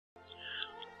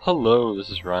Hello,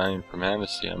 this is Ryan from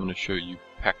Amnesty. I'm going to show you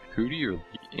Pakuti, or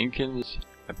the Incans.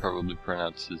 I probably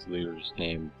pronounced his leader's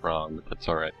name wrong, but that's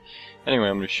alright. Anyway,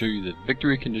 I'm going to show you the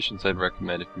victory conditions I'd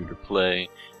recommend if you were to play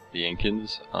the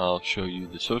Incans. I'll show you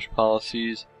the social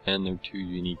policies and their two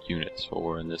unique units,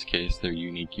 or in this case, their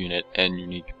unique unit and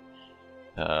unique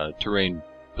terrain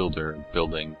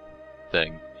building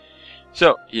thing.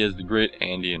 So, he has the Great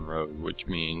Andean Road, which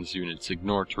means units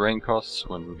ignore terrain costs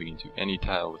when moving into any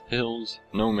tile with hills,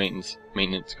 no maintenance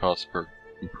costs for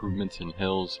improvements in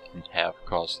hills, and half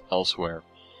costs elsewhere.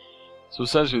 So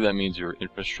essentially that means your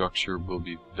infrastructure will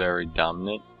be very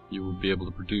dominant, you will be able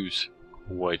to produce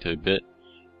quite a bit,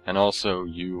 and also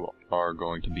you are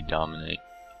going to be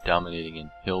dominating in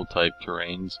hill-type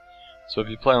terrains. So if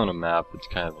you play on a map that's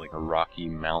kind of like a rocky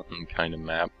mountain kind of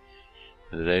map,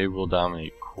 they will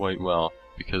dominate quite well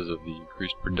because of the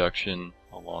increased production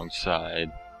alongside,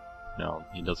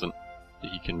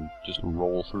 he can just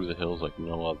roll through the hills like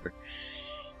no other.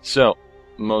 So,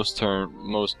 most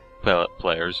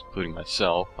players, including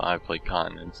myself, I play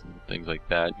continents and things like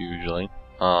that usually.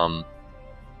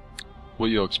 What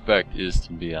you'll expect is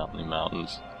to be out in the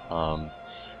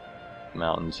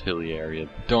mountains, hilly area.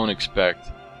 Don't expect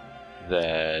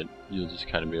that you'll just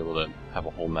kind of be able to have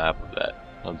a whole map of that.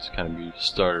 I'll just kind of be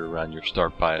started around your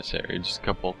start bias area, just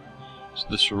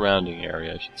the surrounding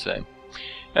area, I should say.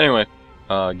 Anyway,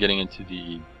 getting into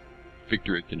the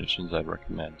victory conditions I'd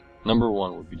recommend. Number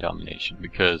one would be domination,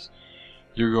 because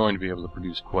you're going to be able to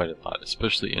produce quite a lot,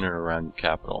 especially in and around your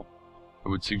capital. I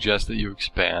would suggest that you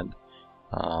expand.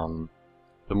 The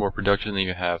more production that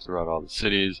you have throughout all the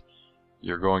cities,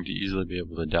 you're going to easily be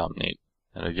able to dominate.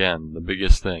 And again, the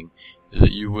biggest thing is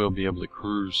that you will be able to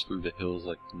cruise through the hills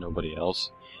like nobody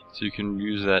else, so you can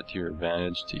use that to your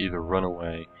advantage to either run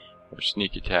away or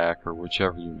sneak attack or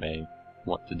whichever you may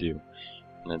want to do.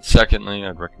 And then secondly,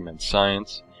 I'd recommend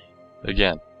science.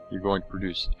 Again, you're going to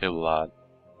produce a lot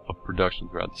of production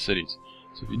throughout the cities,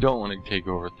 so if you don't want to take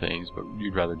over things but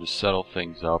you'd rather just settle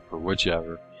things up or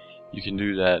whichever, you can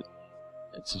do that.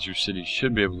 And since your city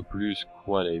should be able to produce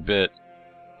quite a bit,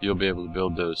 you'll be able to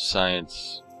build those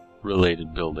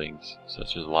science-related buildings,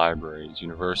 such as libraries,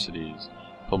 universities,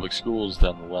 public schools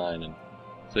down the line, and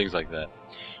things like that.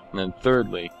 And then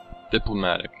thirdly,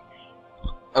 diplomatic.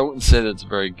 I wouldn't say that's a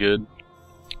very good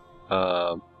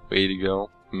way to go.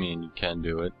 I mean, you can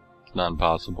do it. It's not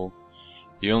impossible.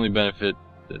 The only benefit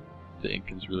that the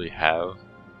Incans really have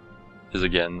is,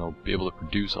 again, they'll be able to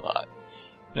produce a lot.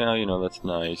 Now, that's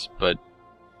nice, but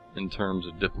in terms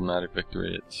of diplomatic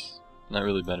victory, it's not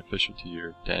really beneficial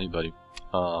to anybody.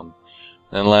 And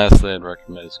lastly, I'd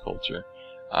recommend his culture.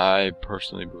 I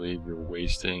personally believe you're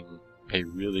wasting a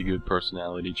really good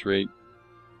personality trait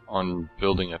on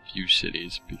building a few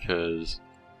cities, because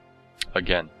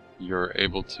again, you're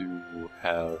able to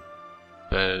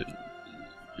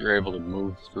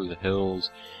move through the hills.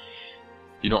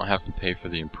 You don't have to pay for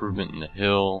the improvement in the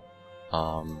hill,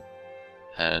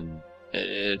 and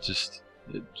it just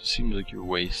seems like you're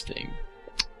wasting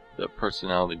the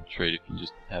personality trait if you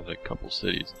just have a couple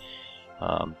cities.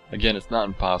 Again, it's not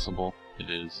impossible. It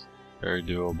is very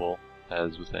doable,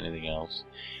 as with anything else.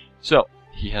 So,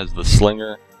 he has the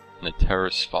Slinger and the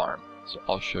Terrace Farm. So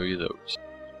I'll show you those.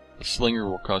 The Slinger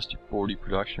will cost you 40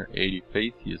 production or 80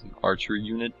 faith. He is an archery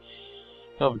unit.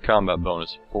 He'll have a combat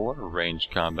bonus of 4, a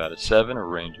ranged combat of 7, a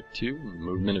range of 2, and a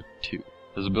movement of 2.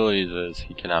 His ability is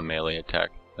he cannot melee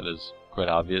attack. That is quite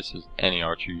obvious, as any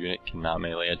archer unit cannot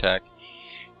melee attack.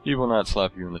 He will not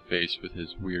slap you in the face with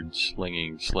his weird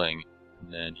slinging sling,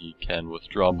 and then he can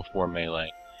withdraw before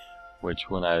melee, which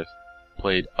when I've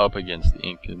played up against the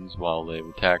Incans while they've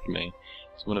attacked me,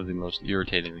 it's one of the most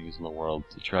irritating things in the world,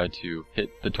 to try to hit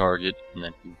the target and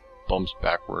then he bumps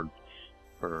backward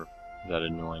for that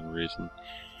annoying reason.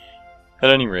 At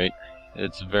any rate,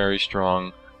 it's very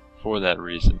strong for that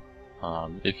reason.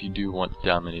 If you do want to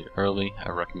dominate early, I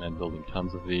recommend building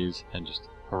tons of these and just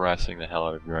harassing the hell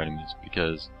out of your enemies,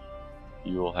 because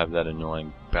you will have that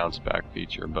annoying bounce back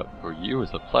feature. But for you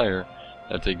as a player,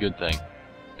 that's a good thing,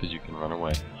 because you can run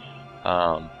away.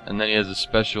 And then he has a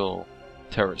special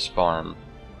terrace farm.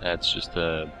 That's just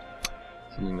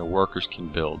something the workers can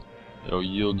build. It'll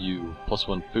yield you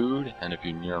 +1 food, and if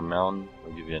you're near a mountain,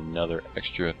 it'll give you another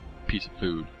extra piece of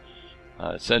food.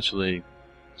 Essentially,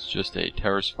 it's just a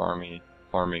terrace farming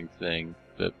thing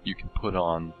that you can put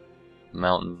on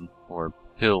mountain or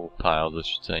hill tiles, I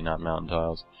should say, not mountain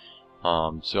tiles.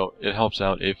 So it helps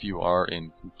out if you are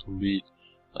in complete,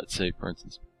 let's say for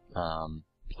instance,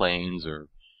 plains or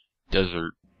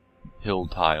desert hill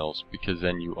tiles, because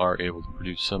then you are able to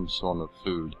produce some form of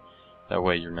food. That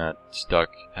way you're not stuck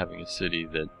having a city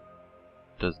that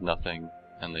does nothing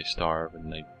and they starve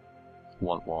and they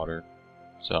want water.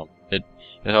 So it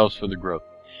helps for the growth.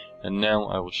 And now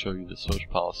I will show you the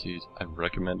social policies I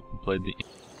recommend if you played the Inca.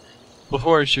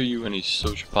 Before I show you any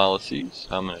social policies,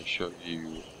 I'm going to show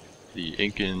you the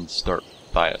Incan start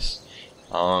bias.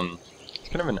 It's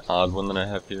kind of an odd one that I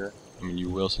have here. I mean, you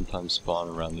will sometimes spawn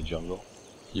around the jungle.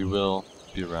 You will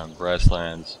be around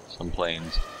grasslands, some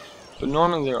plains, but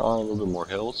normally there are a little bit more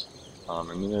hills. I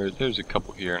mean, there's a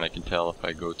couple here, and I can tell if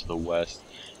I go to the west,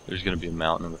 there's going to be a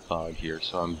mountain in the fog here,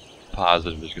 so I'm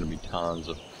positive there's going to be tons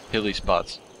of hilly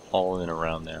spots all in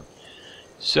around there.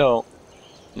 So,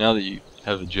 now that you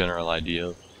have a general idea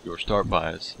of your start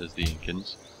bias as the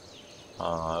Incans,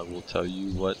 I will tell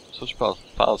you what social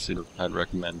policy I'd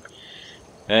recommend.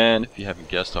 And if you haven't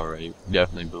guessed already,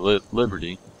 definitely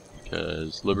Liberty,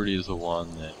 because Liberty is the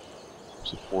one that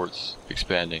supports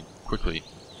expanding quickly.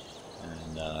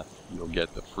 And you'll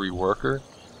get the free worker,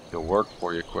 he'll work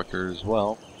for you quicker as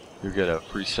well. You'll get a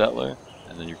free settler,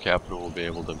 and then your capital will be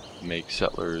able to make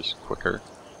settlers quicker.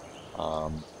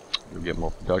 You'll get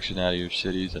more production out of your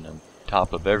cities, and on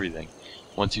top of everything,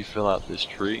 once you fill out this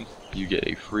tree, you get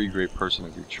a free great person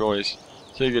of your choice.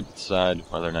 So you get to decide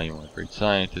whether or not you want a great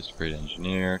scientist, great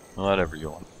engineer, whatever you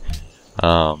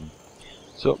want.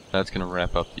 So that's going to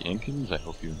wrap up the Incans. I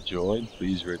hope you enjoyed.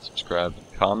 Please rate, subscribe,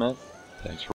 and comment. Thanks for